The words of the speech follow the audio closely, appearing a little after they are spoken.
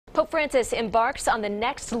Francis embarks on the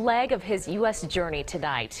next leg of his U.S. journey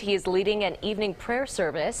tonight. He is leading an evening prayer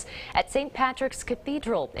service at St. Patrick's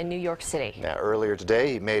Cathedral in New York City. Now, earlier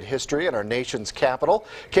today, he made history in our nation's capital.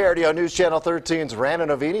 KRDO News Channel 13's Rana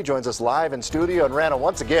Novini joins us live in studio. And Rana,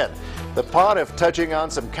 once again, the pontiff touching on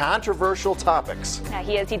some controversial topics.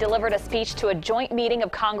 He delivered a speech to a joint meeting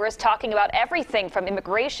of Congress talking about everything from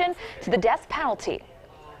immigration to the death penalty.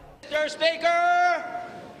 Mr. Speaker,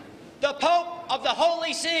 the Pope of the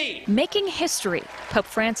Holy See. Making history, Pope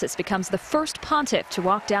Francis becomes the first pontiff to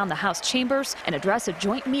walk down the House chambers and address a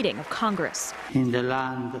joint meeting of Congress. In the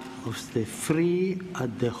land of the free,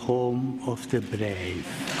 at the home of the brave.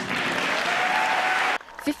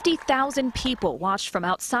 50,000 people watched from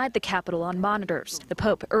outside the Capitol on monitors. The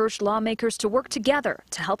Pope urged lawmakers to work together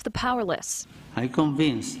to help the powerless. I'm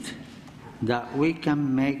convinced that we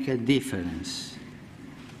can make a difference.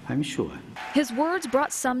 I'm sure. His words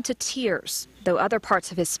brought some to tears, though other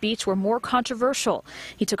parts of his speech were more controversial.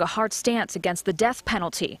 He took a hard stance against the death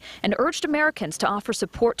penalty and urged Americans to offer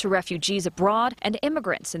support to refugees abroad and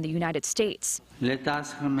immigrants in the United States. Let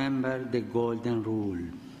us remember the golden rule.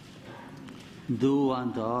 Do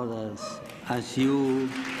unto others as you.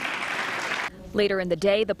 Later in the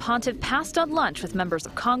day, the pontiff passed on lunch with members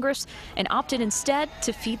of Congress and opted instead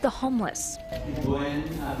to feed the homeless.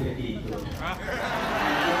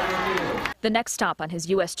 The next stop on his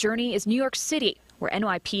U.S. journey is New York City, where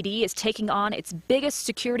NYPD is taking on its biggest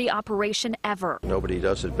security operation ever. Nobody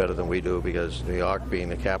does it better than we do because New York, being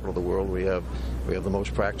the capital of the world, we have the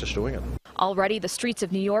most practice doing it. Already, the streets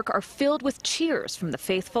of New York are filled with cheers from the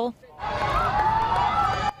faithful,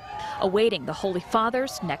 awaiting the Holy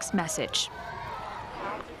Father's next message.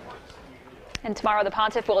 And tomorrow, the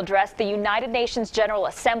pontiff will address the United Nations General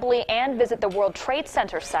Assembly and visit the World Trade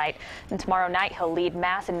Center site. And tomorrow night, he'll lead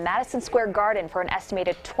Mass in Madison Square Garden for an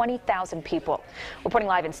estimated 20,000 people. Reporting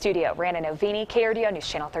live in studio, Rana Novini, KRDO News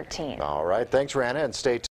Channel 13. All right, thanks, Rana, and stay tuned.